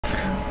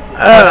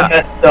Kinda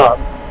messed up.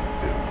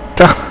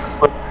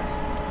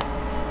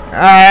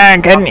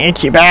 I'm getting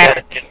itchy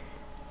back.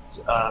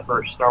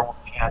 For Star Wars,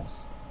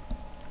 yes.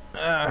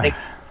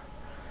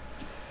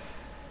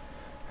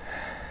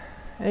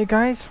 Hey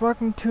guys,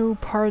 welcome to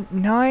part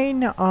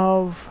 9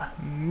 of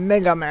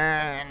Mega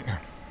Man.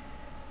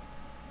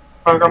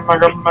 Mega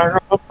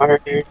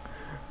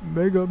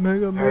Man.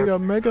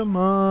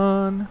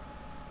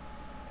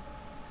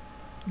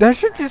 That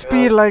should just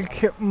be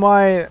like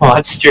my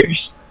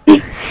monsters.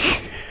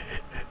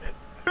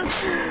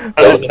 I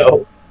don't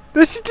know.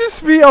 This should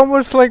just be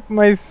almost like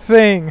my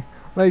thing.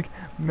 Like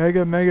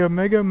Mega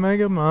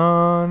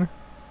Man.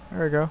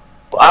 There we go.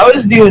 Well, I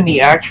was doing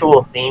the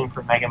actual theme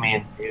for Mega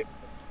Man 2.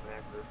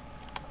 Whatever.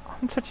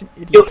 I'm such an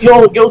idiot.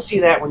 You'll see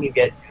that when you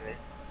get to it.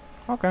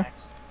 Okay.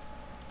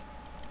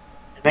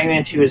 And Mega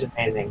Man 2 is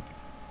amazing.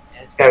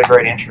 And it's got a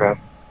great intro.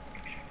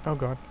 Oh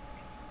god.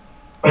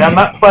 But I'm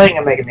not playing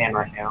a Mega Man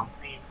right now. I'm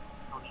playing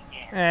Tony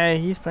Hey,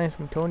 he's playing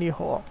some Tony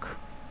Hawk.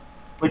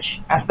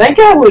 Which I think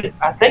I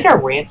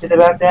ranted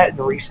about that in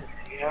the recent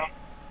video.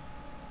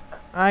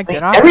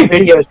 Every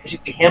video is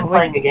basically him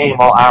playing the game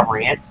while I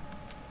rant.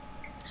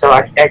 So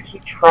I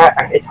keep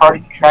track. It's hard to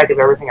keep track of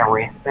everything I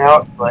rant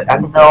about, but I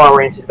know I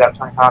ranted about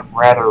Tony Hawk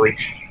rather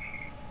recently.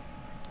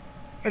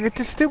 Look at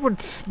this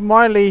stupid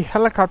smiley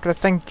helicopter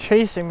thing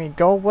chasing me.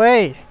 Go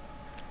away.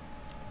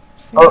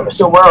 Oh,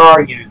 so where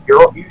are you?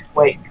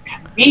 Wait. You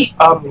beat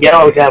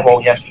Yellow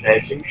Devil yesterday,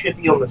 so you should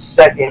be on the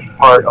second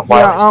part of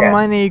Wily's Yeah,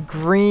 I'm in a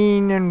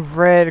green and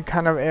red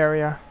kind of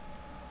area.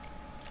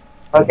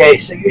 Okay,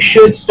 so you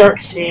should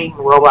start seeing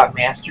Robot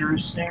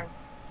Masters soon.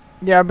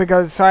 Yeah,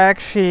 because I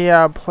actually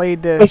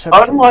played this.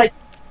 Because unlike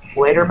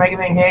later Mega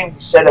Man games,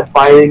 instead of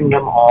fighting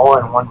them all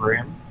in one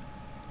room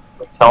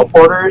with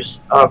teleporters,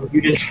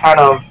 you just kind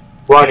of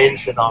run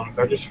into them.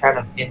 They're just kind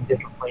of in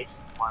different places.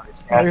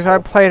 Because I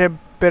played a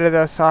bit of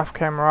this off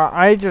camera,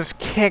 I just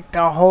kicked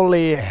the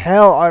holy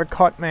hell out of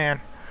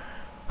Cutman.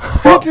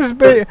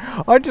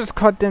 I just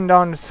cut him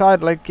down the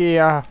side like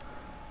a.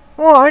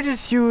 Well, I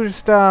just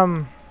used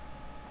I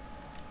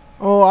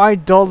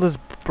dulled his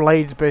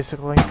blades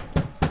basically.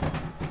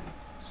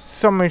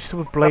 So many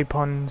stupid blade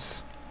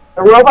puns.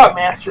 The Robot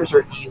Masters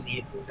are easy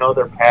if you know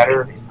their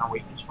pattern and their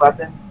weakness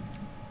weapon.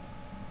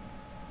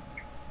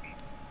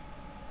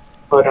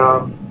 But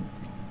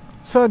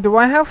So do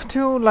I have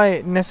to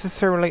like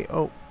necessarily?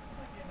 Oh.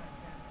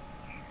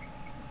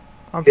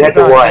 You have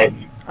to what?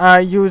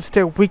 Use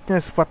the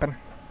weakness weapon.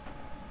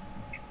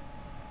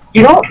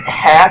 You don't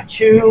have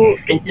to.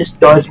 It just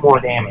does more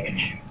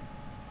damage.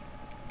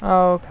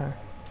 Oh, okay.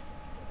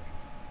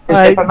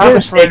 If I'm not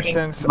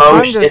mistaken,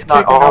 most, if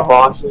not all,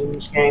 bosses in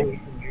this game, you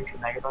can use the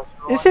Mega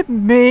Buster. Is it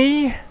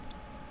me,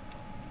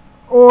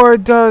 or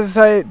does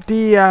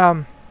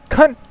the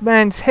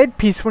Cutman's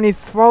headpiece when he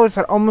throws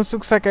it almost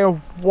looks like a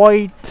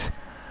white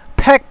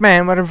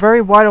Pac-Man with a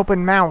very wide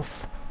open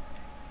mouth?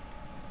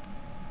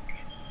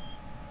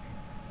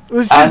 It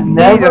was just I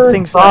never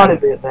thought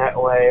of it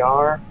that way,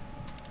 R.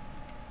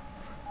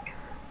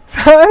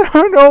 I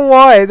don't know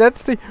why.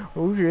 That's the...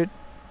 Oh, shit.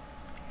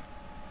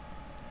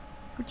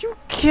 Would you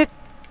keep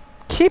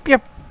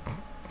your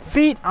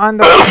feet on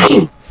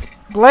the...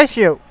 Bless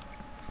you.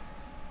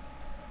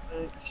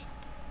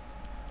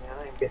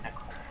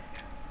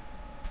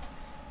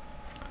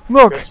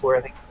 Look.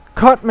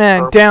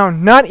 Cutman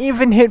down. Not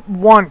even hit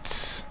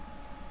once.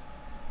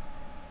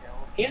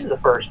 He's the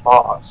first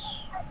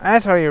boss.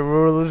 That's how you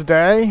rule his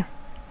day.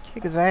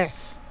 Kick his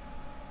ass.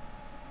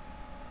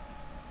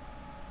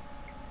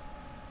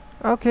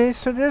 Okay,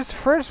 so there's the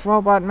first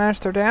Robot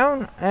Master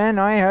down, and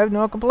I have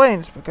no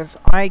complaints because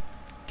I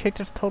kicked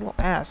his total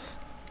ass.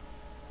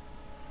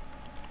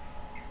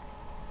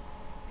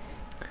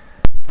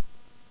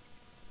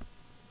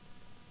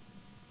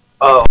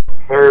 Oh,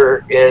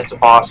 there is a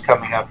boss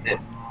coming up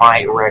that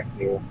might wreck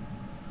you.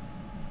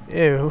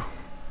 Ew.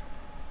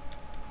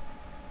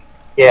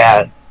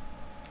 Yeah.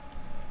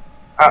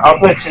 I'll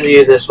put it to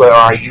you this way,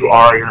 R. You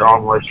are your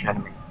own worst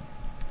enemy.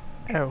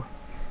 Oh.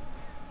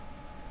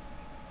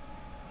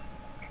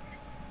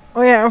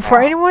 Oh yeah,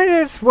 for anyone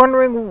that's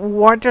wondering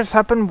what just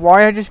happened,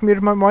 why I just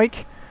muted my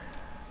mic,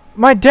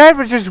 my dad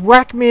was just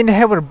whacking me in the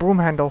head with a broom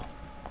handle.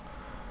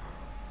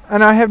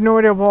 And I have no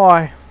idea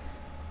why.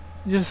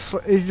 It's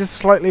just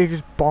slightly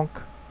just bonk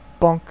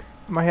in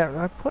my head.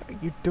 Like, what are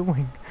you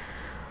doing?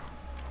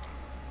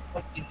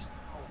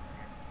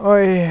 Oh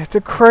yeah, the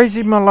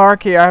crazy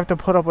malarkey I have to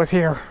put up with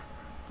here.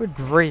 Good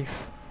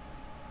grief.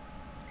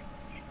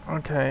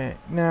 Okay,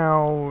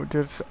 now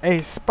there's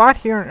a spot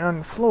here on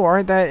the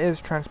floor that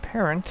is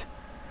transparent.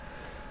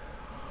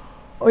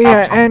 Oh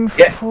yeah, and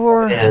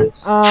for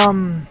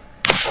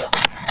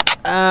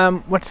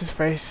what's his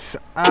face?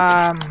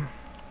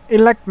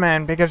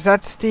 Elecman, because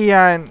that's the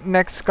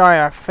next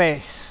guy I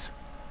face.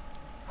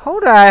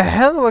 How the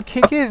hell do I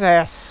kick his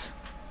ass?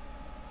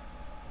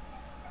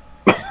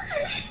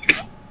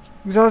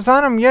 Because I was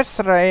on him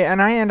yesterday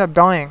and I ended up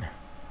dying.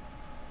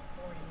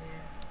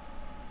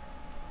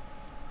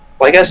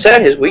 Like I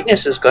said, his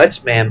weakness is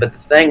Guts Man, but the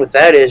thing with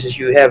that is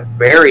you have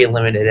very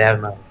limited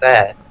ammo with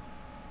that.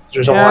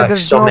 There's only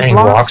so many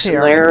blocks in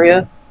the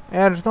area.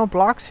 Yeah, there's no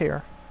blocks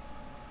here.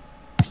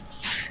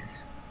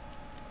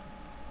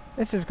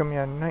 This is gonna be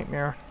a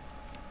nightmare.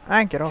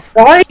 I get off.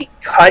 Try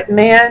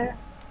Cutman.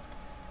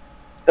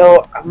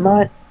 Though I'm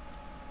not.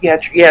 Yeah,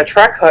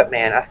 try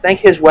Cutman. I think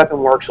his weapon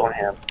works on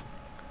him.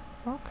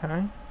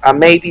 Okay. I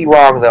may be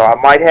wrong though. I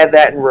might have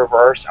that in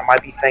reverse. I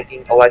might be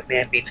thinking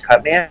Elecman beats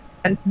Cutman.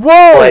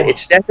 Whoa! But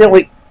it's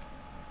definitely.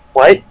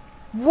 What?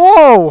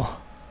 Whoa!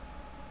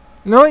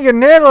 No, you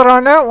nailed it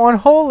on that one.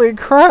 Holy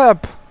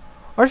crap!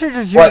 I should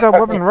just use that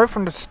weapon right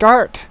from the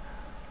start.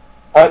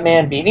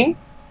 Cutman beating?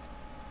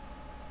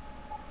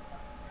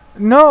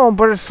 No,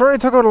 but it certainly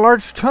took out a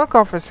large chunk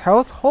off his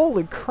health.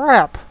 Holy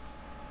crap!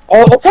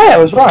 Oh, okay, I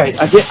was right.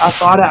 I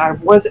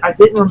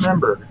didn't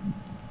remember.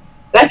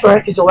 That's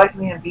right, because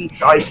Elecman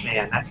beats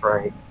Iceman. That's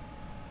right.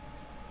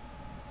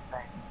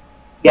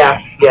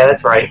 Yeah,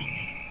 that's right.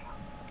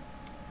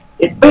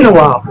 It's been a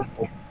while,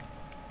 people.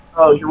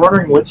 Oh, you're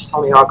wondering which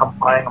Tony Hawk I'm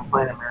playing? I'm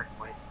playing American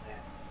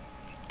Wasteland,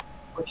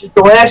 which is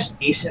the last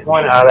decent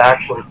one I've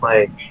actually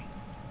played.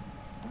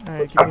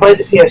 I played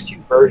the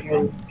PS2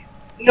 version.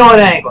 You know what?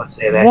 I ain't gonna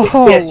say that.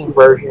 Whoa. The PS2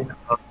 version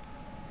of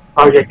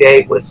Project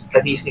 8 was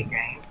a decent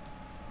game.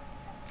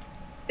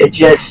 It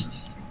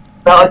just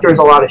felt like there was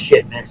a lot of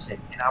shit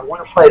missing, and I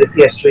want to play the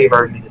PS3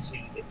 version to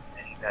see if it's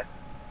any better.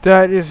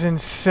 That is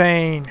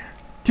insane.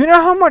 Do you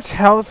know how much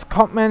health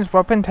Cutman's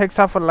weapon takes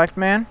off of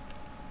Elecman?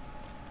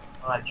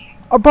 Much.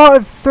 About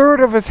a third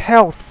of his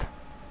health.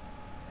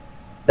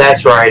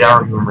 That's right, I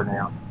remember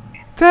now.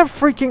 That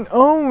freaking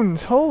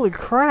owns! Holy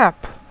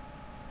crap!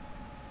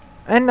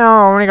 And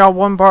now I only got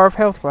 1 bar of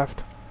health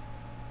left.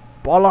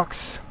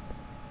 Bollocks!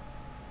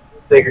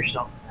 We'll figure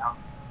something out.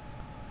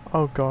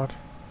 Oh god.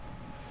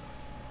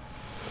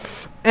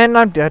 And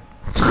I'm dead.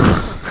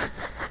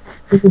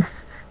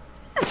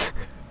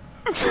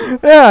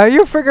 Yeah,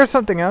 you figure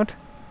something out.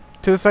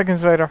 2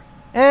 seconds later.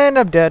 And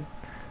I'm dead.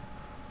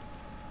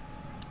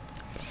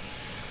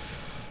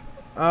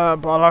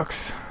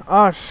 Bollocks.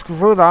 Ah,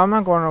 screw that. I'm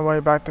not going all the way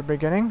back to the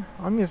beginning.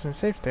 I'm using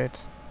save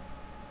states.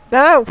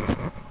 No!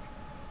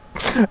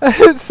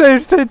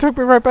 Save state took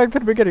me right back to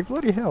the beginning.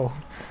 Bloody hell.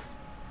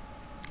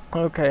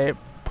 Okay,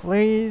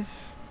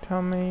 please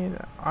tell me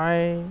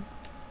that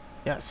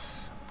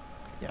Yes.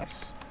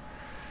 Yes.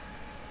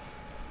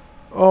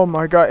 Oh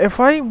my god. If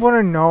I would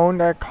have known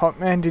that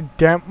Cutman did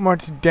that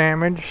much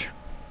damage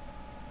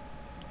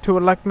to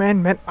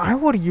Elecman, man,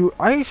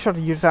 I should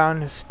have used that on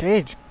the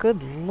stage.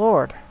 Good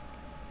lord.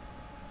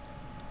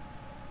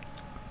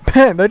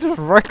 Man, that just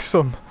wrecks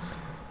him.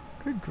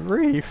 Good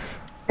grief.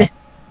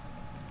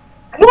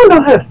 I don't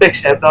know how to fix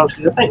headphones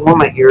because I think one of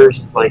my ears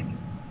is like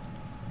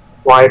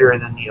wider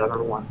than the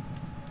other one.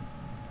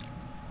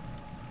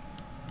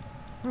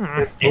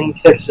 If any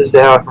tips as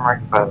to how I can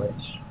rectify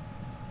this?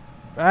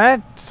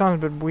 That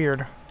sounds a bit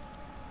weird.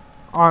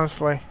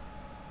 Honestly.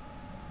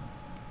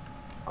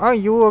 Oh,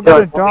 you were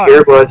gonna die.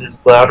 One earbud is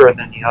louder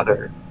than the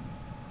other.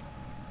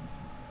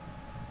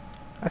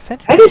 I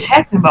think that just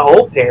happened to my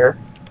old pair.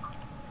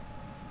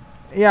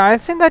 Yeah, I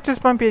think that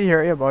just might be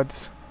your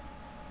earbuds.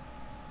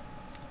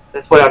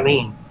 That's what I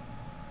mean.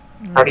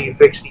 How do you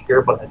fix the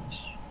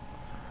earbuds?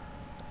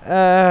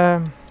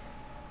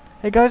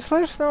 Hey guys,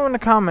 let us know in the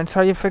comments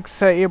how you fix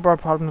earbud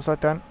problems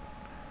like that.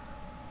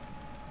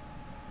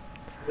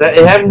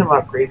 It happened to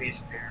my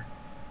previous pair.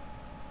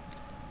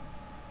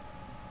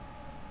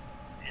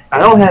 I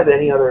don't have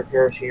any other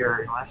pairs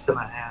here unless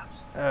I have.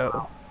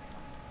 Oh.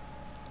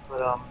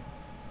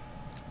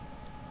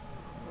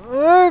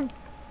 But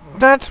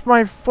that's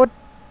my foot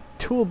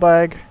tool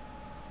bag.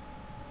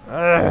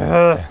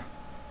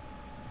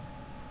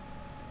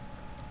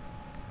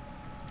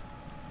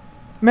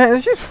 Man,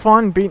 it's just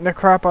fun beating the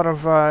crap out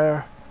of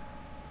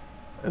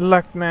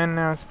Elecman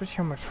now, especially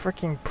how much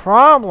freaking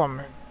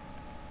problem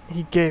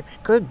he gave me.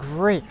 Good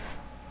grief.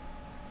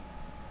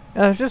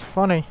 Yeah, it's just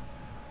funny.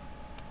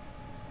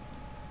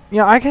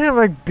 Yeah, I can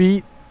like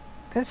beat.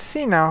 Let's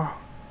see now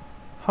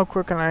how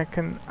quick I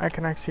can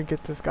actually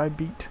get this guy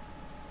beat.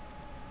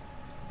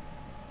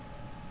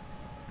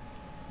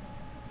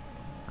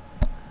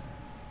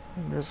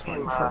 I'm just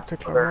waiting for a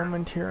particular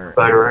moment here.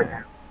 I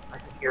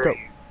can hear Go.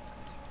 you.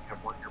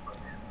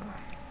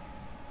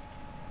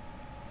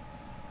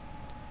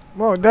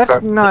 Well,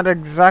 that's not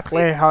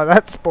exactly how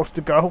that's supposed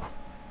to go.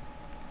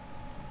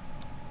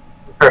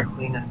 Start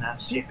cleaning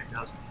that, see if it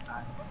does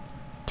anything.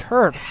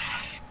 Turd.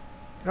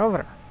 Get over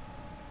there.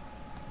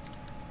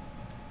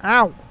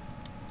 Ow!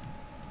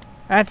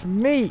 That's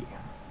me!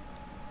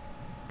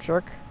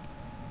 Jerk.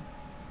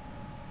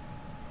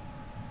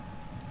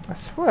 I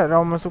swear it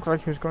almost looked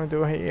like he was going to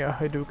do a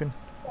Hadouken.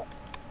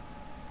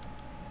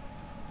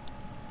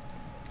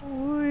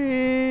 Whee!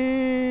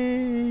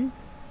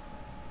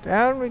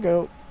 Down we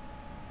go.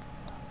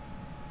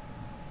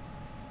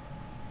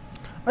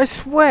 I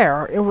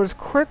swear it was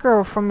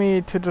quicker for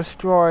me to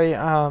destroy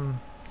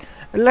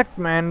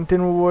Elecman than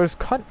it was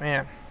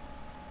Cutman.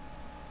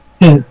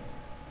 That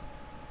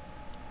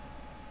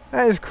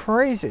is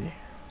crazy.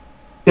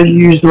 Because you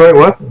used the right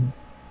weapon.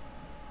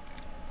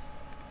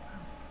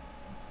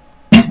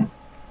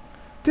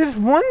 There's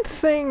one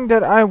thing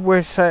that I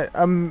wish that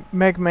a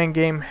Mega Man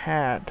game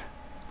had.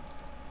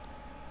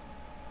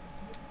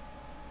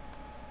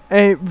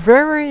 A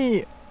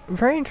very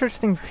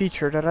interesting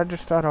feature that I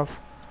just thought of.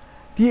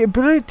 The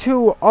ability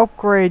to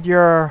upgrade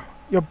your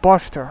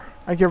buster,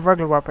 like your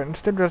regular weapon,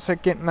 instead of just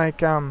like getting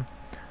like armor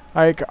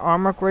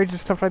upgrades and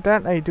stuff like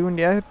that you do in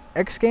the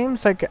X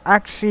games, like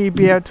actually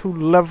be able to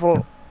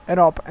level it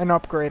up and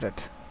upgrade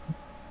it.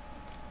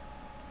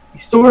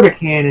 You sort of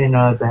can in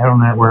Battle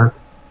Network,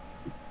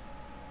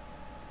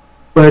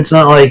 but it's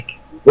not like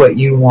what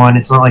you want.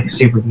 It's not like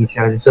super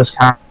detailed. It's just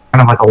kind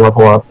of like a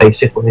level up,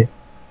 basically.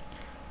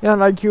 Yeah,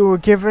 like you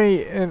give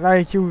me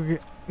like you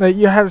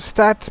have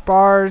stats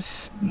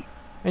bars,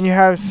 and you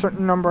have a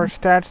certain number of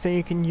stats that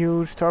you can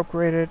use to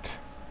upgrade it.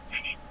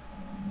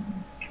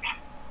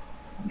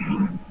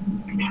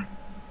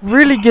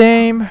 Really,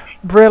 game?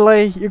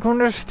 Really? You're going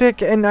to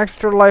stick an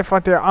extra life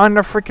out there on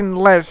the freaking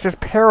ledge, just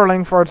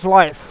periling for its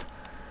life?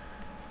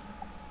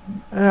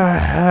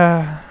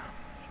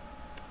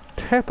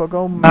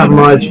 Typical. Not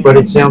much, but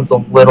it sounds a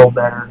little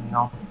better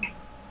now.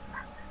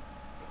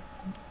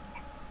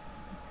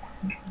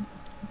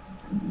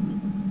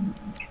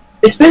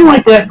 It's been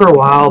like that for a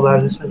while, but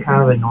I've just been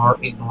kind of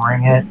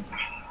ignoring it.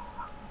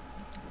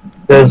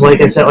 Because,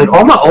 like I said, like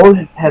all my old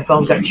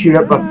headphones got chewed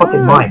up by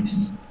fucking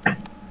mice.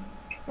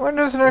 When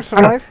does an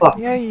extra life?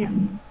 Yeah,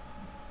 you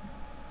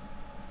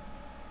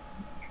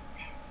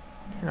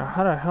know,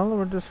 how the hell do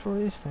we destroy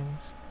these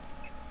things?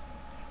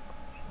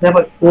 I have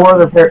like 4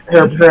 other pair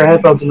of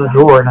headphones in the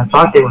drawer, and I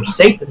thought they were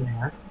safe in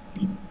there.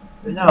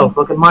 But no,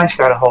 fucking mice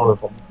got a hold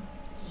of them.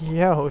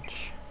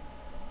 Youch.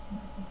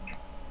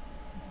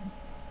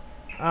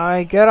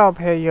 Get up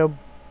here, you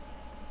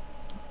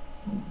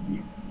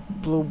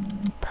blue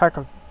pack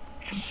of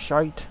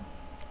shite.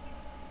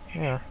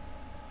 Yeah.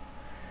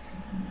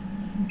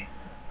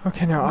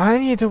 Okay, now I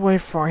need to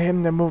wait for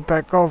him to move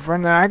back over,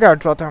 and then I gotta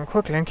drop down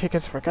quickly and kick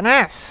his freaking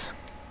ass.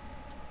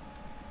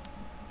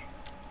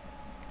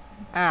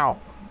 Ow.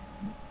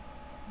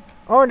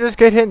 Or just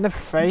get hit in the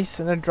face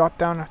and then drop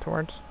down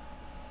afterwards.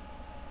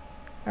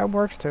 That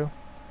works too.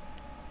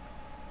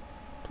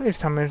 Please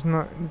tell me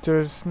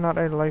there's not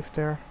a life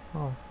there.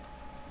 Oh.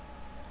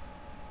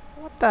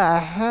 What the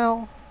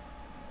hell?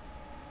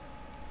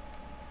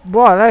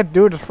 Boy, that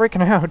dude is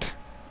freaking out.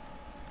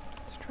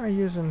 Let's try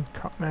using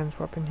Cutman's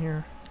weapon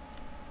here.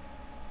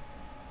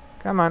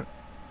 Come on.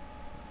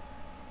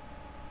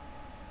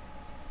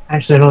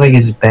 Actually, I don't think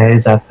it's as bad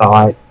as I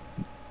thought. I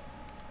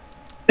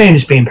think I'm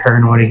just being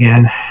paranoid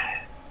again.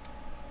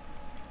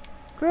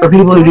 For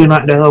people who do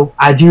not know,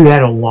 I do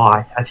that a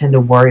lot. I tend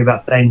to worry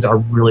about things I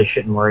really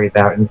shouldn't worry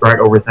about and fret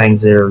over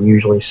things that are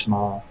usually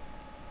small.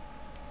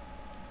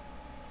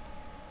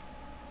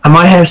 I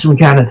might have some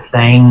kind of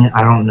thing,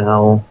 I don't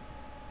know.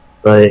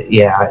 But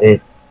yeah,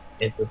 it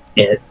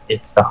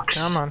sucks.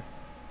 Come on.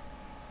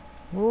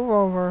 Move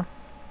over.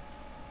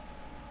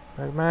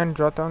 Big man,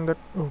 drop down the...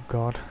 Oh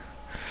god.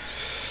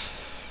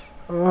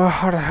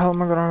 How the hell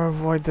am I gonna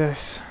avoid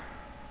this?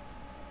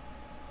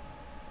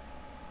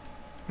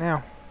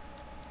 Now.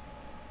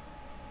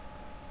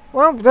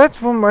 Well, that's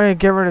one way to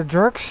get rid of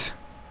jerks.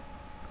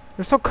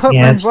 There's still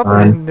Cutman's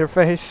weapon in their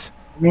face.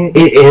 I mean,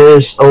 it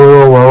is a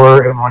little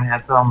lower in one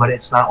headphone, but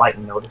it's not, like,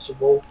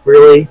 noticeable,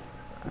 really.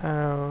 Oh,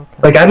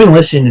 okay. Like, I've been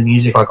listening to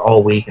music, like,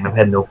 all week, and I've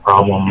had no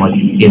problem. Like,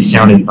 it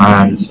sounded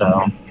fine,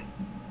 so...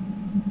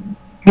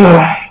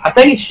 I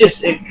think it's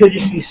just... It could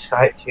just be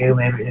Skype, too.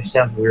 Maybe it just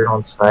sounds weird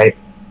on Skype.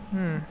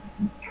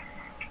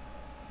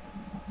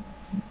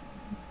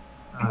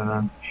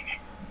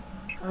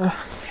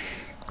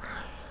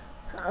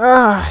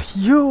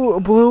 You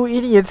blue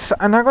idiots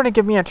are not going to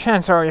give me a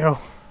chance, are you?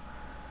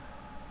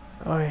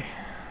 Oi.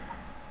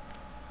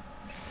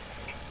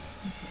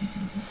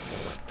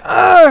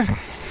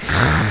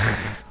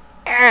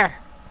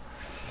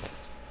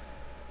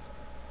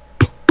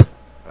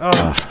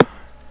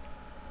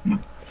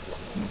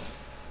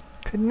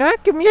 Could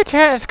not give me a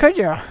chance, could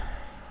you?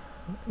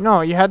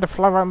 No, you had to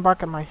fly right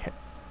back in my head.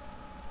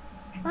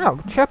 Oh,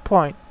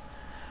 checkpoint.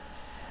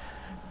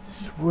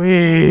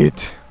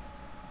 Sweet.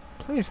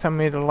 Please tell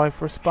me the life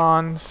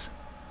respawns.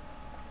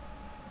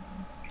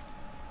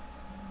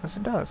 Yes,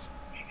 it does.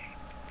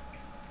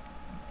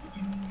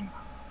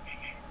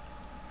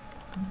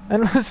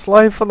 Endless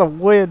life for the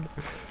win.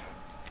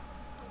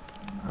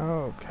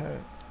 Okay.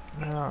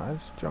 Now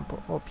let's jump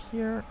up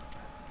here.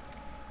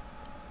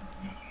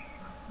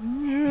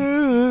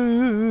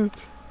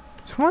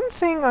 It's one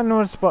thing I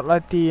noticed about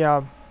like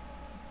the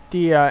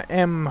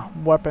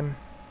M weapon.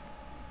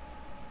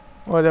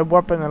 Or the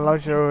weapon that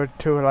allows you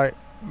to like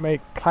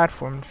make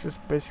platforms just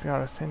basically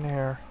out of thin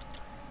air.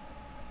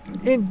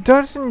 It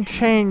doesn't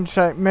change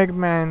like Mega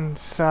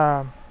Man's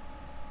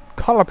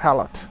color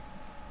palette.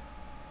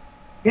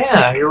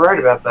 Yeah, you're right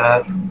about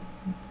that.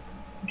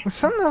 It's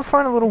something I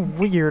find a little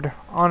weird,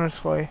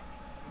 honestly.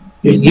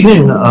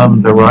 Even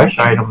the rush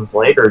items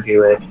later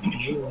do it.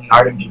 Even the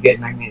items you get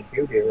in Mega Man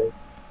 2 do it.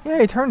 Yeah,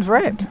 he turns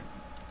red.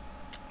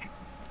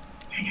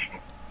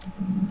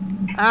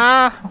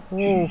 Ah!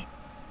 Whoa.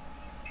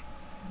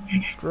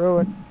 Screw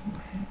it.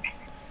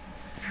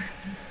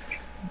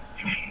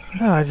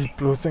 Ah, these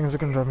blue things are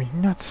gonna drive me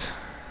nuts.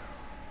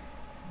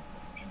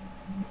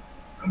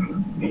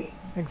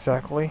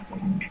 Exactly.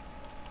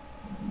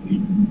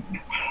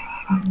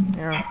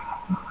 Yeah.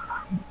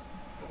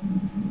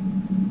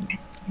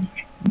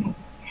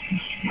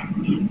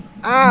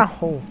 Ah!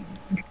 Oh.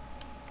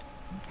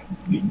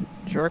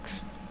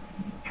 Jerks.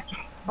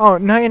 Oh,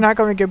 now you're not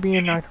gonna give me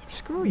an item.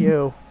 Screw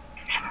you.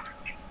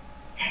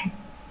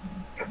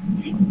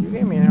 You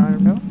gave me an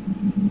item, no?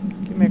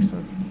 Give me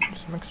some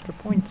extra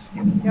points.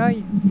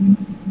 Yay!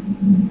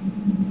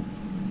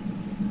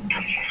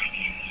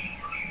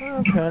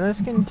 Okay,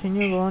 let's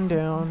continue going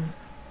down.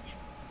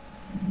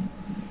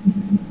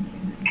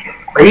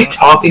 Are you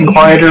talking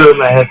quieter or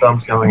my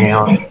headphones going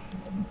out?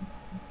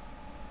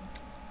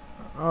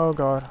 Oh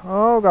god.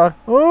 Oh god.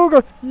 Oh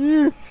god.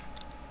 Yeah.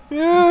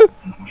 Yeah.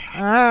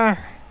 Ah.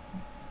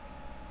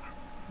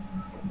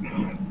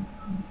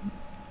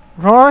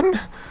 Run!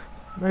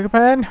 Mega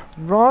Man,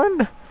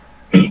 run!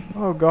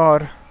 Oh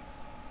god.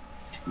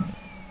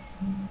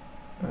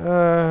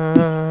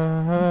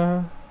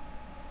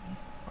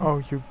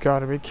 Oh, you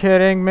gotta be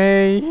kidding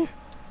me!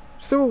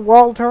 Still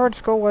wall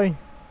turrets, go away.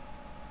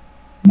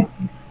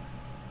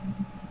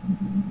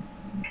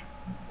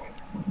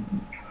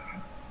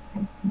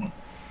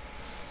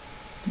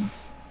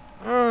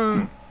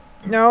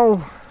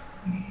 No!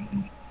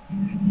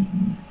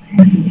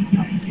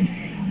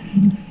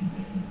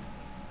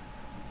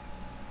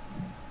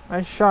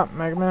 Nice shot,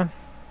 Mega Man.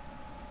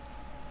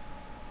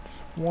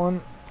 Just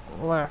one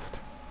left.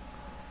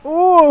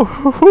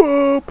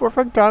 Oh,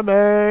 perfect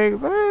timing!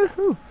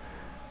 Woohoo!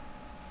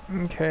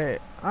 Okay,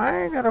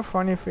 I got a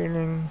funny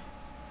feeling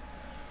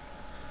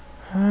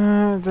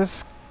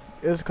this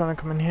is gonna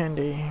come in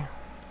handy.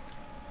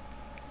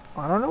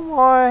 I don't know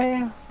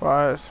why,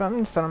 but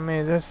something's telling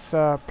me this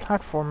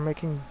platform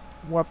making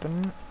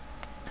weapon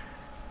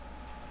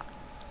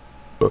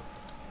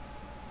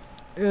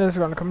is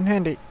gonna come in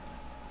handy.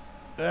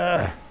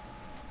 Ugh.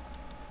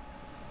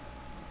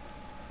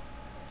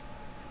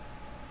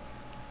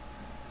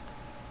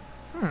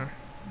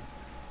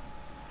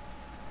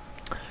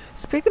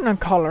 Speaking of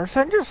colors,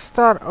 I just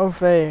thought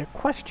of a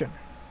question.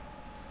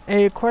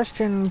 A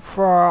question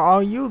for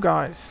all you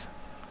guys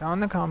down in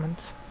the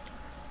comments.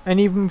 And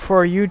even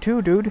for you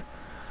too, dude.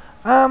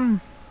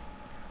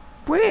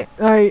 Wait,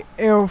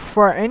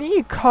 for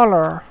any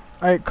color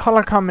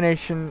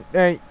combination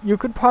that you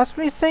could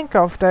possibly think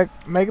of that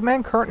Mega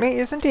Man currently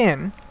isn't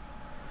in,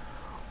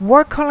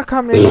 what color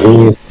combination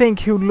do you think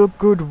he would look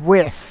good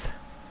with?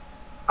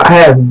 I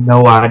have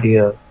no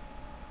idea.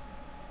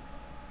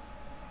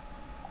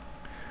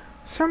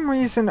 Some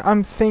reason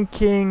I'm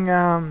thinking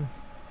a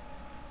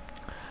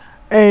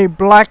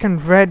black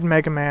and red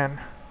Mega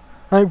Man.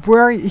 Like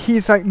where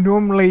he's like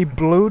normally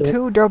blue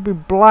to, there'll be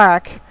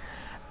black,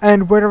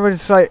 and wherever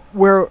it's like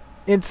where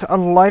it's a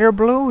lighter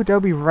blue,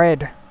 there'll be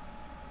red.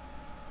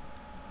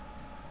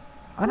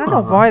 I don't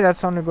know why that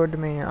sounded good to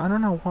me. I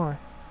don't know why.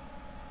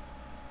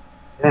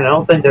 Yeah, I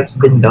don't think that's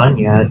been done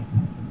yet.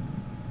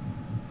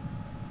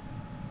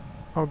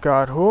 Oh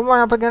god, who am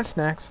I up against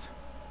next?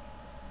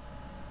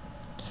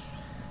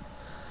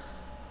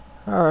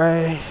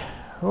 Alright,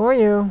 who are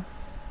you?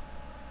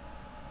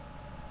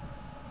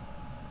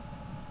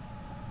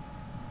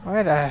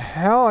 Why the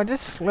hell? I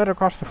just slid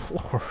across the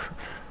floor.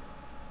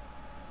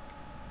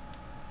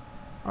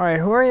 Alright,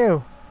 who are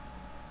you?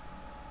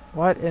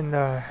 What in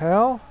the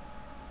hell?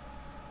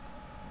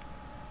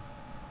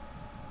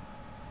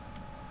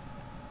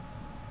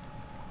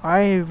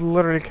 I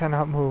literally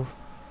cannot move.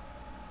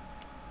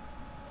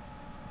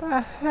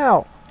 The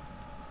hell?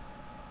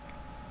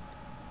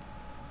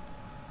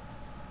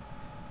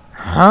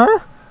 Huh?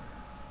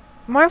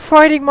 Am I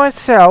fighting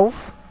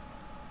myself?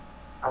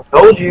 I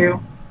told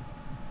you.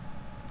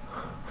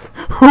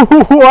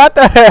 What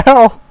the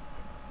hell?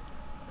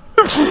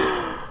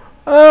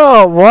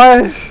 Oh,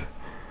 what?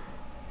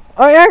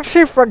 I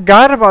actually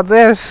forgot about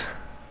this.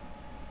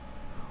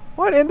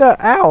 What in the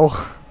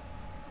ow?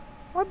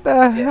 What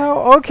the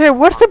hell? Okay,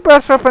 what's the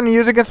best weapon to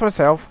use against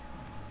myself?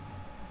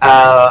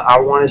 I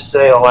want to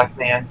say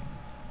Elecman.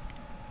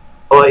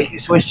 Well, if you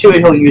switch to it,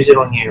 he'll use it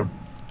on you.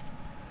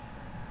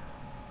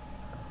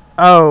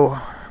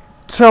 Oh.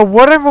 So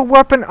whatever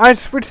weapon I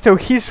switched to,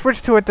 he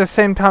switched to at the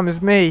same time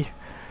as me.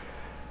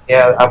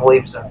 Yeah, I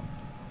believe so.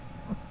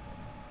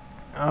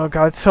 Oh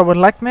god, so with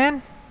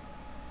Elecman?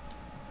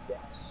 Yes.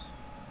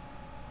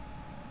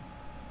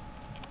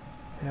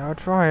 Yeah, I'll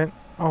try it.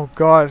 Oh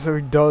god, so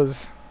he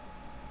does.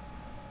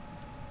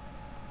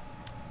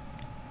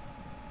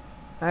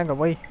 Hang on,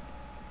 wait.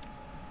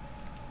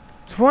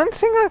 There's one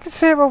thing I can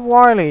say about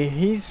Wily.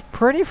 He's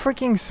pretty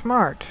freaking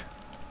smart.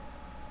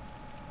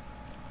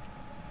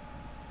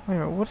 Wait a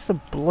minute, what's the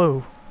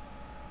blue?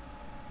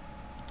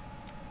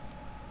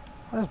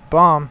 That's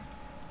bomb.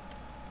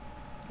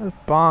 That's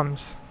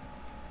bombs.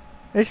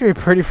 They should be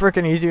pretty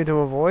freaking easy to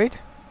avoid.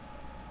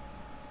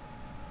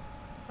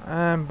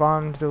 And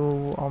bombs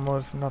do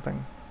almost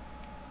nothing.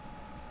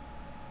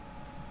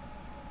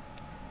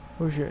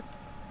 Oh shit.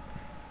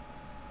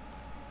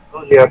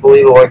 told you, I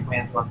believe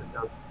Elecman's one that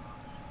does.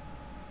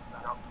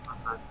 I don't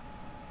remember.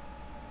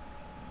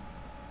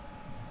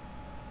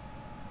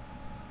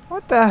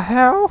 What the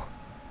hell?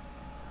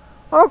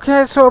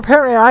 Okay, so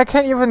apparently I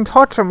can't even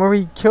touch him or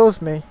he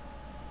kills me.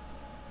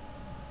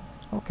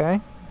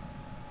 Okay.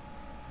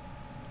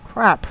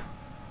 Crap.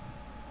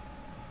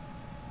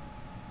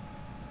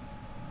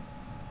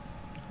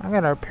 I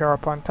gotta appear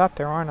up on top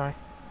there, aren't I?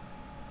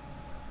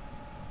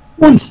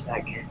 1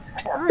 second.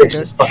 I gotta fix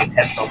this fucking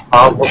headphone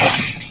problem.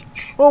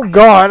 Oh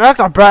god, that's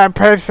a bad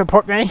place to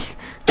put me.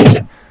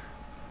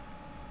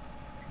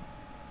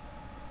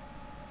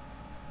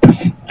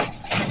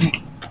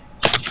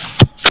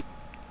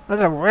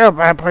 That's a real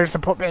bad place to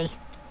put me.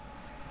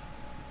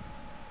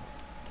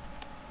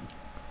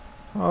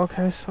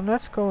 Okay, so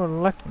let's go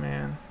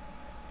Elecman.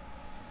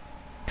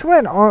 Too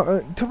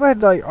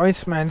bad like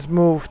Iceman's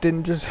move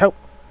didn't just help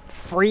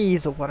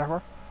freeze or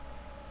whatever.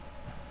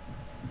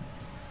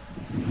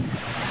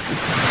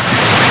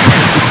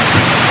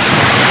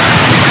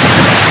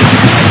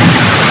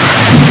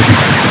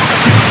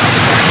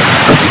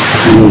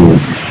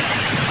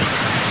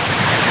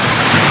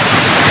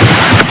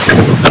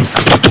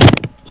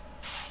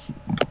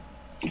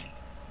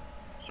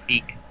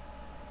 Speak.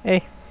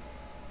 Hey.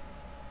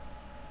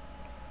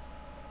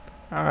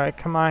 Alright,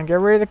 come on, get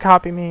ready to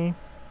copy me.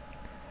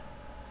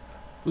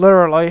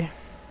 Literally.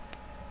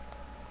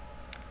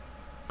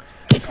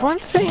 There's one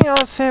thing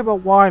I'll say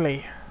about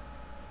Wily.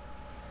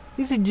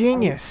 He's a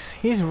genius.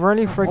 He's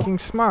really freaking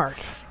smart.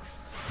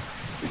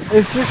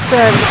 It's just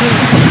that his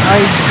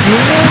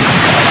ideas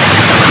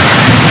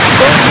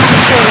don't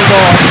necessarily go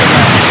off the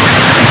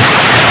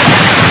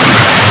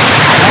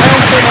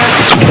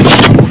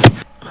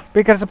map.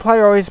 Because the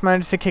player always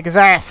managed to kick his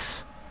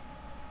ass.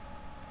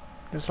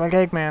 Just like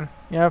Eggman.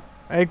 Yep,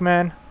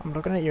 Eggman, I'm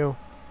looking at you.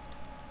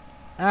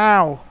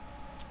 Ow!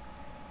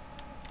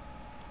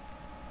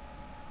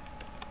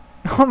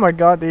 Oh my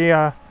god,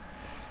 the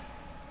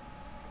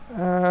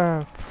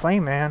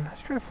Flame Man.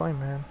 Let's try Flame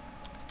Man.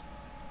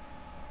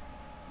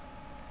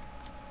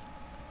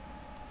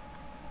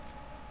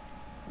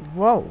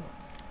 Whoa.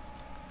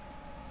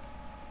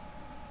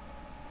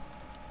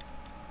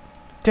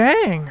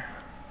 Dang!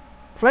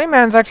 Flame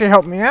Man's actually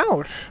helped me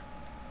out.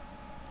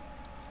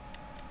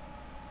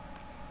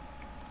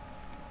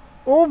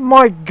 Oh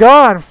my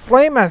god,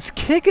 Flame Man's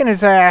kicking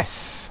his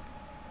ass.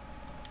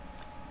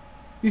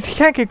 He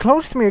can't get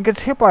close to me, it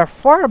gets hit by a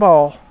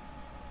fireball.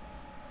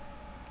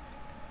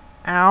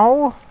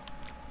 Ow.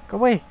 Go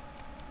away.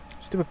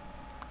 Stupid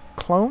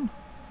clone.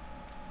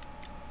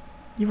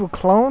 Evil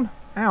clone.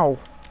 Ow.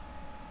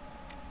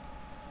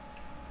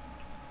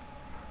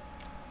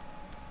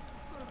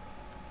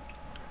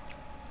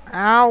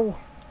 Ow.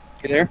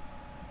 You there?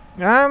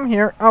 I'm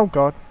here. Oh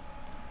god.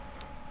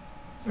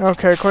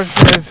 Okay,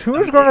 question is,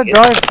 who's gonna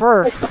die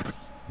first?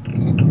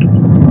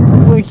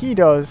 Hopefully he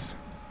does.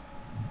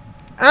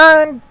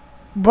 And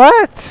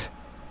what?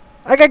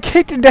 I got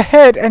kicked in the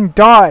head and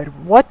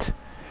died. What?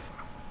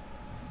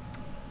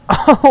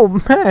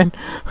 Oh man,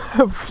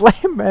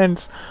 Flame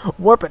Man's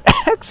weapon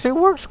actually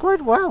works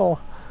quite well.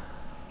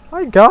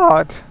 My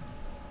god.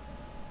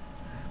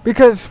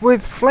 Because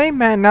with Flame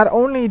Man, not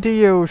only do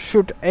you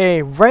shoot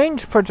a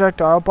ranged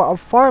projectile, but a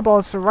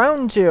fireball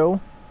surrounds you,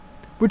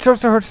 which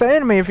also hurts the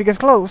enemy if he gets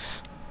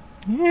close.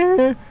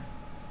 Yeah.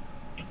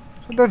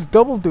 So that's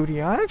double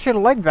duty. I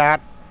actually like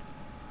that.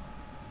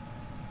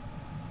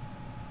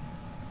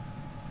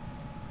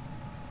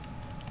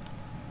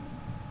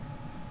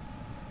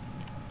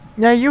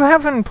 Yeah, you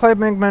haven't played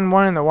Mega Man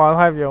 1 in a while,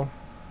 have you?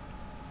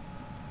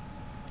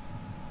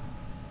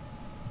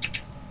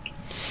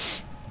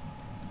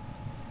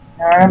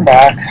 I'm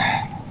back.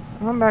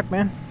 I'm back,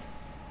 man.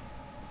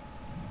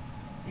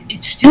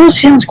 It still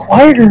sounds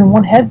quieter than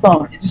one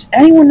headphone. Does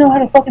anyone know how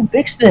to fucking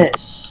fix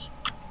this?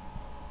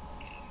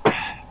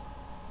 I'm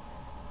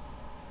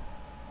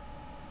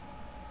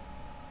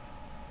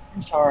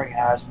sorry,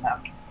 guys.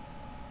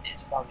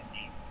 It's bugging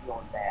me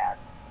really bad.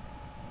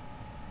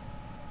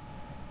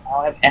 I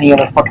don't have any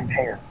other fucking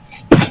pair.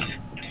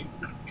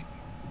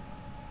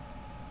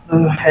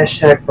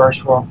 Hashtag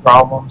first world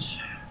problems.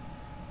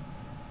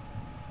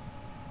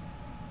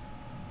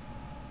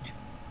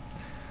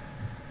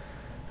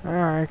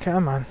 Alright,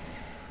 come on.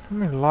 How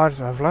many lives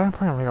do I have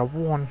left? I only got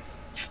one.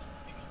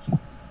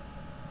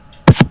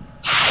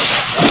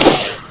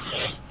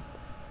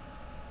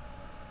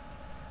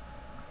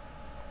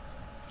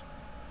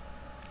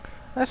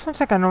 That's one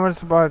thing I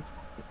noticed about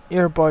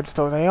earbuds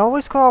though. They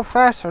always go off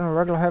faster than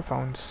regular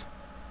headphones.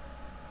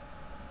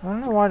 I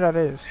don't know why that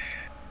is.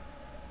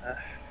 I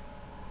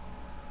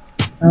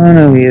don't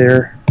know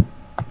either.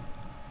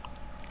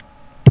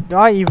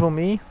 Die, evil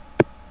me.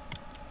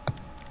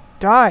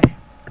 Die.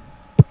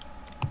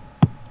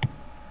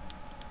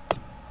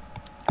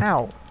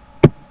 Ow.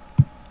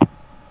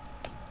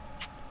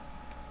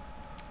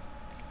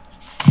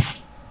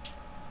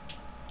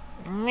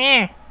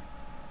 Meh.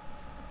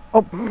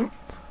 Oh,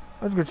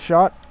 that's a good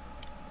shot.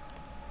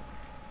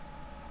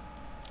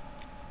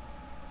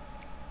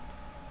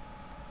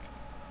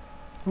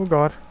 Oh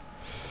god.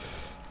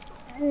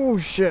 Oh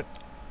shit.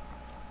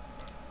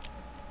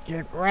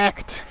 Get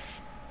wrecked.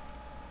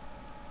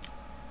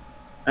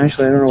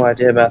 Actually, I don't know what I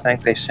did, but I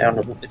think it sounds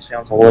a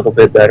little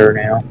bit better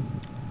now.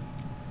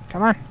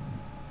 Come on.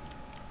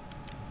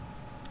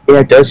 Yeah,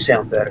 it does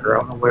sound better. I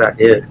don't know what I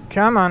did.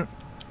 Come on.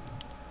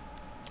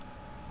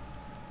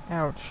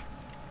 Ouch.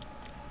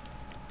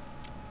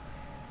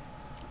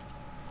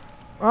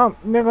 Well,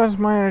 there goes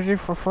my energy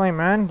for Flame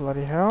Man.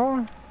 Bloody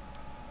hell.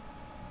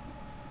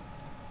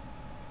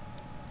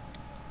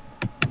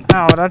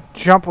 Ow, that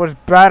jump was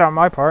bad on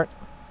my part.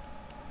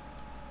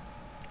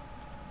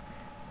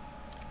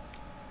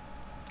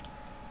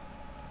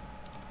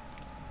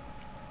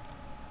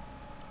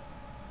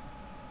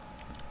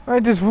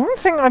 Alright, there's one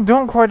thing I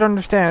don't quite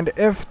understand.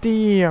 If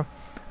the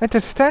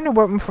standard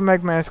weapon for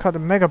Eggman is called the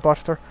Mega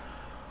Buster,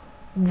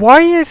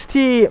 why is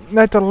the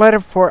letter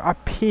for a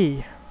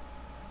P?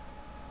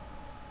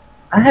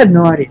 I have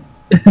no idea.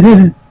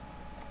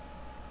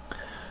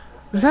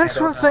 That's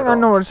one thing I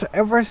noticed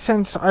ever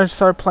since I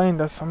started playing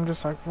this. I'm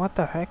just like, what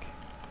the heck?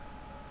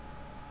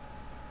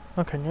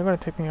 Okay, you're gonna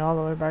take me all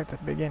the way back to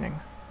the beginning.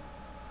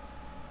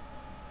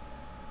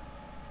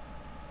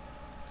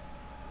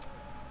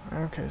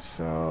 Okay,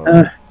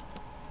 so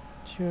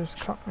choose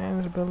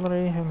Cutman's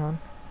ability. Hang on.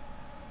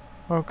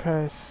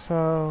 Okay,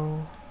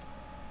 so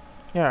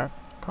yeah,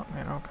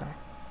 Cutman. Okay.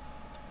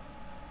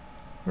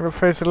 We're gonna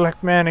face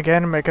Elecman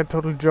again and make a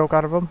total joke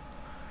out of him.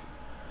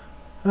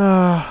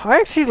 I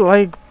actually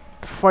like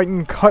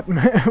fighting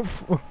Cutman,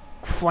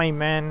 Flame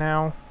Man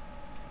now.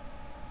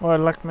 Or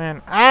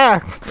Elecman.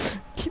 Ah!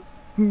 Keep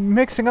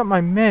mixing up my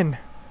men.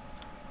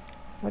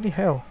 Bloody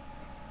hell.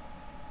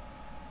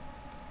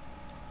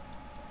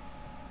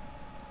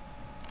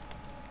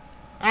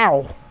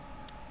 Ow!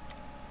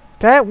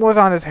 That was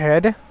on his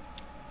head.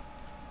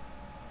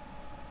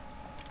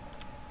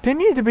 There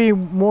need to be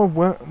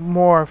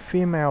more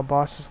female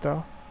bosses,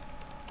 though.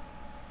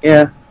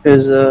 Yeah,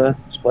 because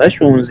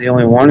Splash Woman's the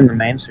only one in the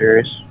main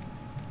series.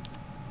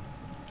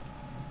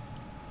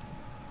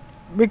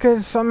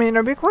 Because, I mean,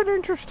 it'd be quite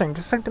interesting,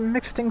 just like to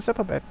mix things up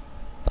a bit.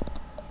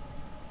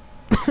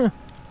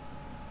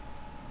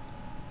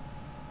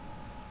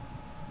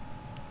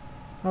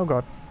 Oh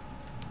god.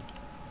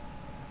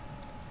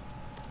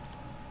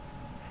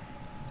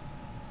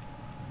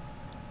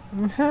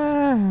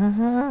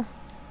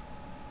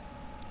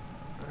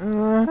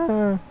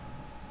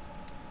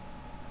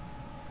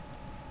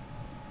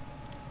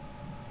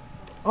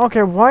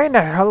 Okay, why in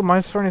the hell am I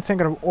starting to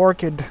think of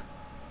Orchid?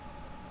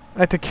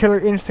 Like the Killer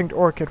Instinct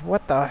Orchid.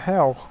 What the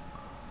hell?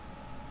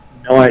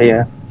 No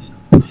idea.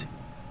 And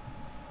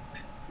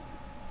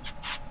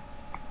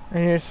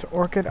yes,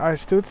 Orchid, I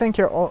still think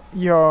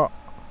your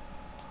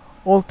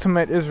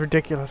ultimate is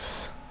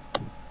ridiculous.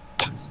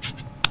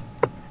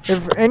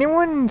 If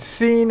anyone's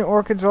seen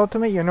Orchid's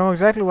ultimate, you know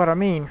exactly what I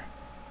mean.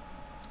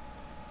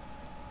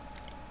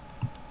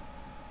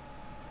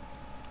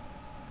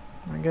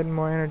 I'm getting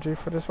more energy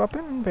for this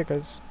weapon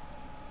because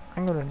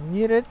I'm gonna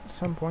need it at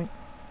some point.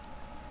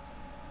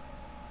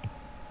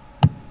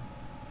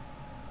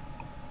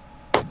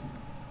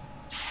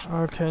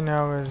 Okay,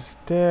 now is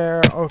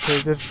there... Okay,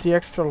 there's the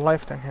extra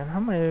life down here. How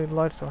many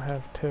lives do I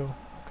have? 2.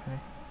 Okay.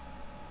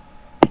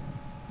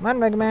 Come on,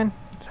 Mega Man.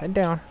 Let's head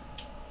down.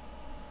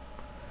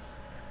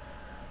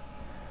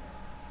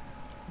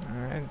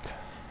 Alright.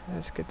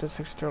 Let's get this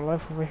extra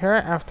life over here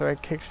after I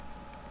kick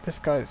this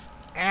guy's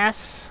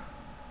ass.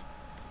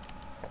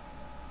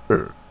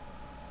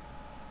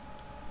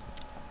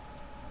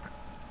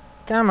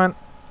 Come on.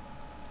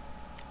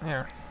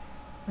 There.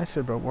 That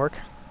should about work.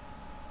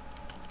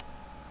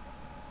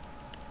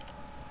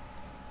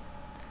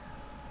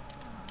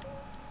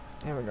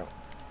 There we go.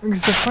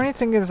 Because the funny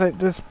thing is that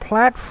this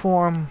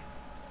platform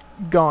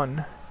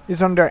gun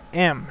is under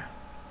M.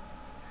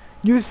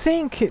 You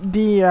think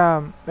the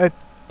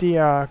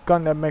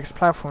gun that makes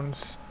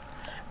platforms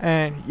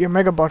and your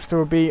Mega Buster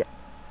will be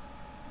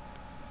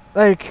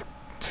like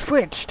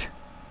switched.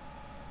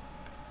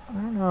 I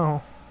don't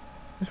know.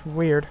 It's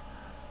weird.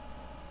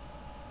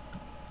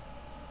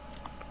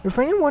 If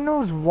anyone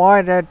knows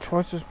why that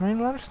choice is made,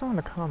 let us know in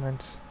the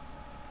comments.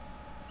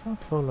 I'm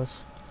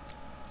clueless.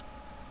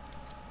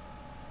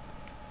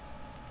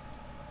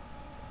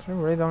 I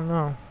really don't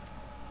know.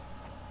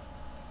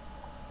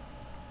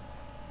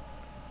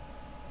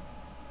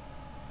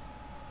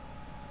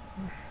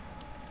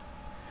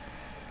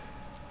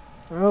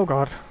 Oh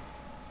god.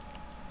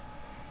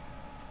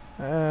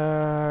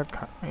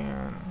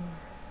 Cutman.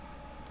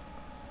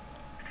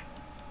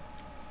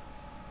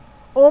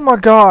 Oh my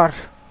god!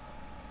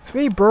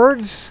 3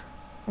 birds,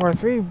 or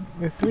 3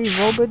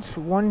 robots,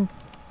 1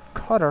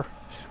 cutter.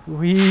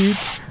 Sweet.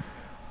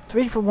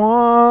 3 for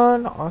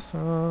 1.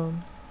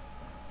 Awesome.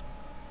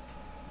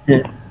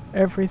 Yeah.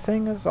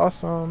 Everything is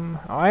awesome.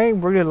 I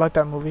really like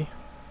that movie.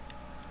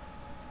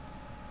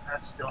 I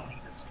still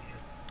need to see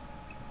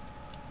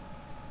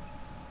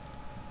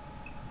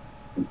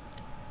it.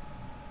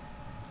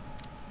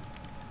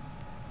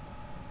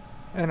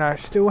 And I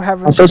still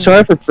haven't... I'm so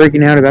sorry for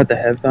freaking out about the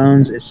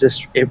headphones. It's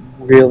just, it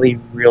really,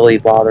 really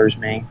bothers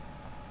me.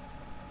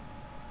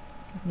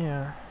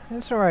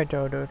 It's alright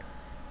though, dude.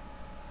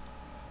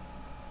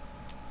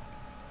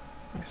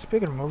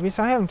 Speaking of movies,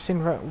 I haven't seen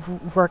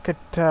Wreck-It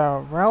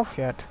Ralph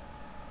yet.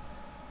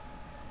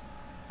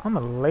 I'm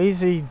a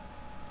lazy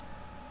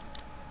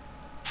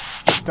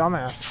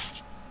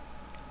dumbass.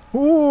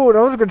 Ooh, that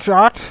was a good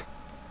shot.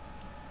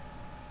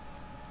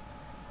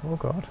 Oh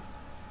god.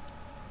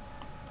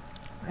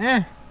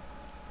 Eh.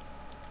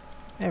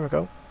 There we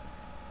go.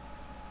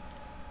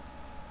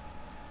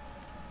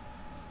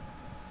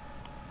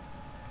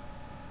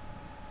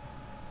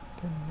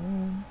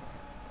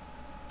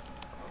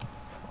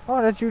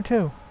 Oh, that's you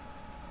too.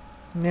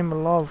 Name of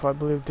Love, I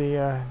believe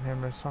the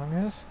name of the song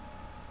is.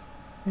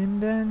 In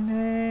the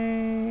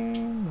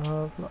name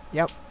of love.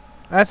 Yep.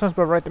 That sounds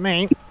about right to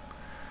me.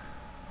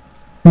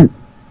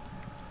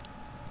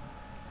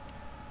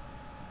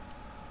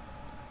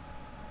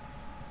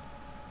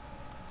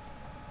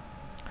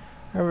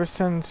 Ever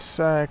since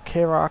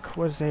K-Rock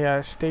was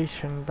a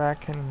station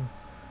back in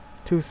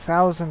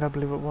 2000, I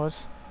believe it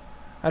was.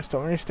 That's the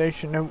only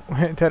station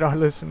that I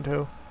listened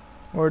to.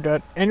 Or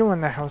that anyone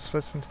in the house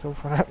listens to,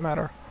 for that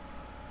matter.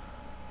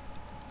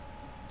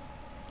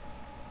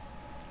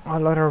 A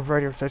lot of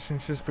radio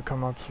stations just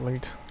become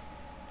obsolete.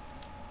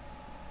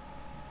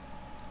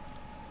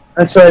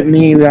 That's like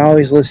me. We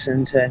always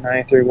listen to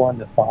 931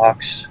 The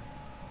Fox.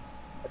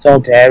 That's all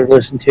Dad would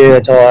listen to.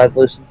 That's all I'd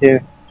listen to.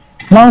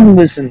 Mom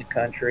listened to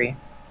country,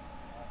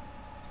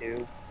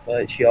 too,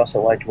 but she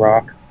also liked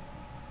rock.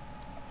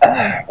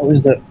 What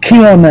was the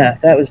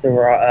QMF? That was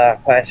the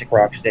classic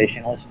rock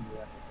station. I listened to that.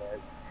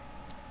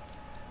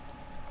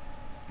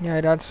 Yeah,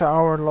 that's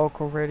our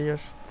local radio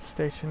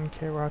station.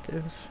 K-Rock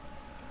is.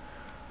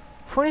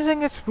 Funny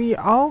thing is, we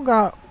all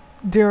got.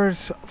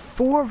 There's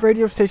 4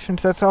 radio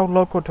stations that's all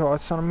local to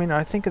us. I mean,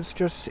 I think it's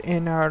just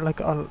in our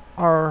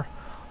our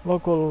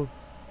local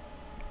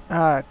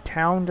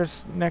town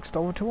just next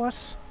over to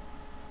us.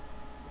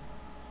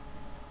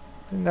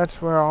 And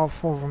that's where all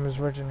 4 of them is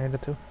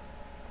originated to.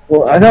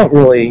 Well, I don't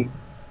really.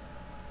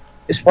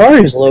 As far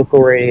as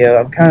local radio,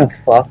 I'm kind of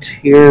fucked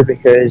here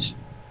because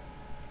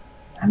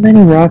how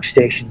many rock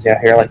stations out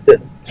here? Like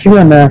the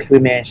QMF, we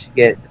managed to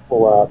get to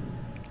pull up.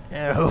 Ew.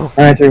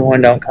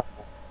 931 don't come.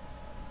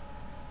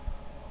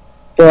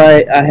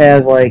 But I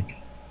have like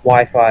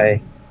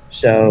Wi-Fi,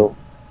 so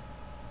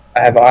I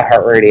have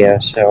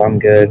iHeartRadio, so I'm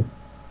good.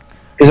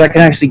 Because I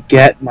can actually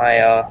get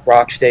my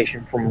rock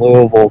station from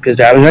Louisville, because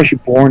I was actually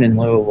born in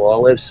Louisville. I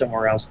live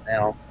somewhere else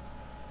now,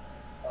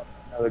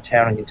 another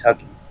town in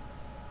Kentucky.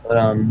 But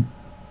I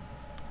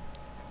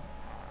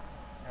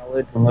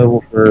lived in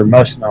Louisville for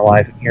most of my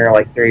life. I'm here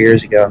like 3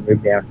 years ago. I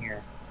moved down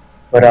here.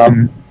 But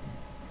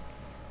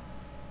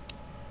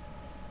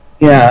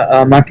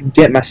yeah, I can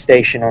get my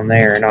station on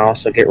there, and I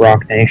also get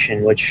Rock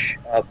Nation, which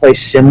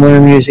plays similar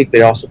music,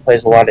 but also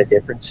plays a lot of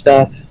different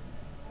stuff.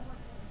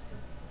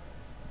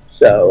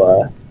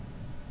 So,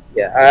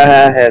 yeah,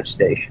 I have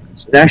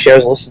stations. And actually, I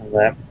was listening to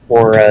that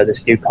before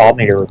this dude called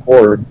me to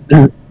record.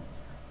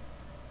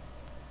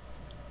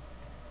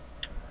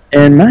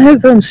 And my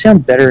headphones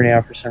sound better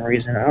now for some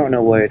reason. I don't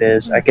know what it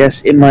is. I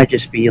guess it might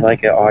just be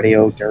like an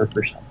audio derp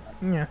or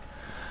something. Yeah.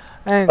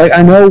 Like,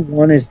 I know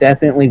one is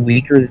definitely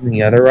weaker than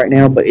the other right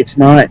now, but it's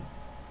not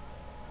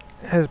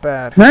as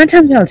bad. 9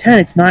 times out of 10,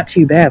 it's not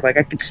too bad. Like,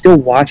 I could still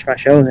watch my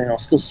show and it'll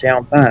still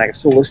sound fine. I can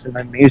still listen to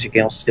my music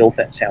and it'll still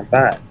sound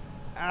fine.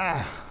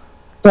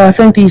 So I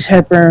think these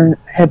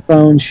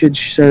headphones should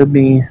serve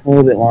me a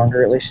little bit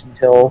longer, at least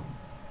until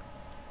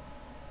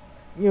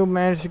you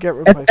manage to get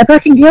replaced. If I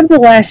can get them to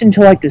last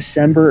until like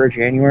December or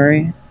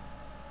January,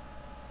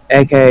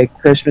 aka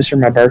Christmas or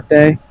my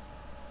birthday,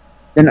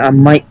 then I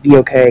might be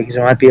okay, because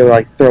I might be able to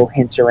like throw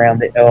hints around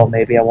that, oh,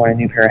 maybe I want a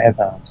new pair of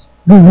headphones.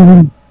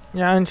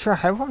 Yeah, and sure,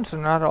 headphones are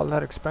not all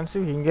that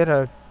expensive. You can get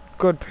a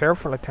good pair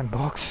for like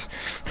 $10.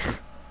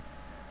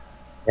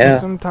 Yeah.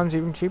 Sometimes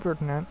even cheaper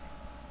than that.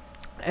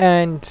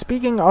 And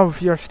speaking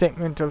of your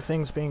statement of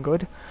things being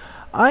good,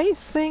 I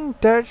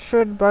think that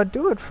should about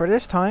do it for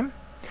this time.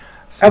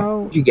 So,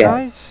 how did you get?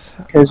 Guys,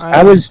 because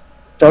I was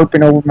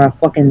derping over my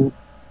fucking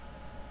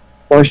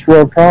first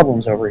world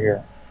problems over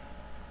here.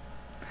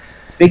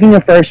 Speaking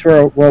of first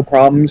world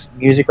problems,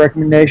 music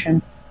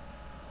recommendation,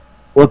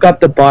 look up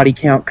the body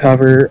count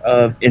cover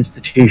of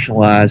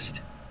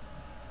Institutionalized.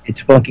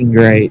 It's fucking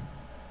great.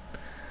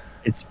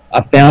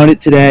 I found it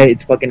today.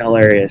 It's fucking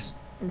hilarious.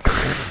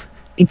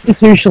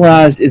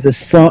 Institutionalized is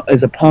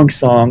a punk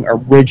song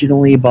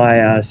originally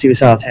by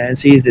Suicidal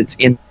Tendencies that's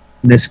in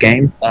this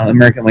game,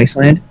 American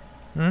Wasteland.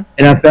 And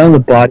I found the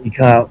body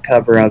count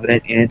cover of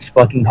it, and it's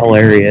fucking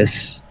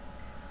hilarious.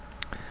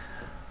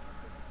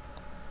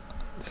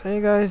 So hey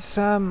guys,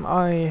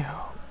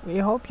 we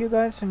hope you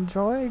guys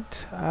enjoyed.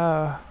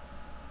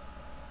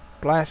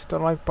 Blast the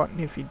like button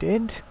if you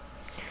did.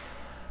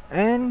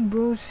 And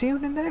we'll see you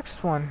in the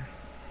next one.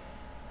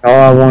 All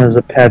I want is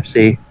a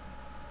Pepsi.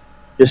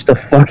 Just a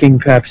fucking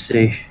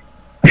Pepsi.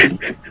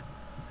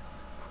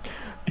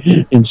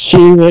 And she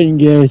wouldn't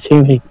give it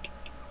to me.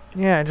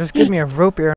 Yeah, just give me a root beer.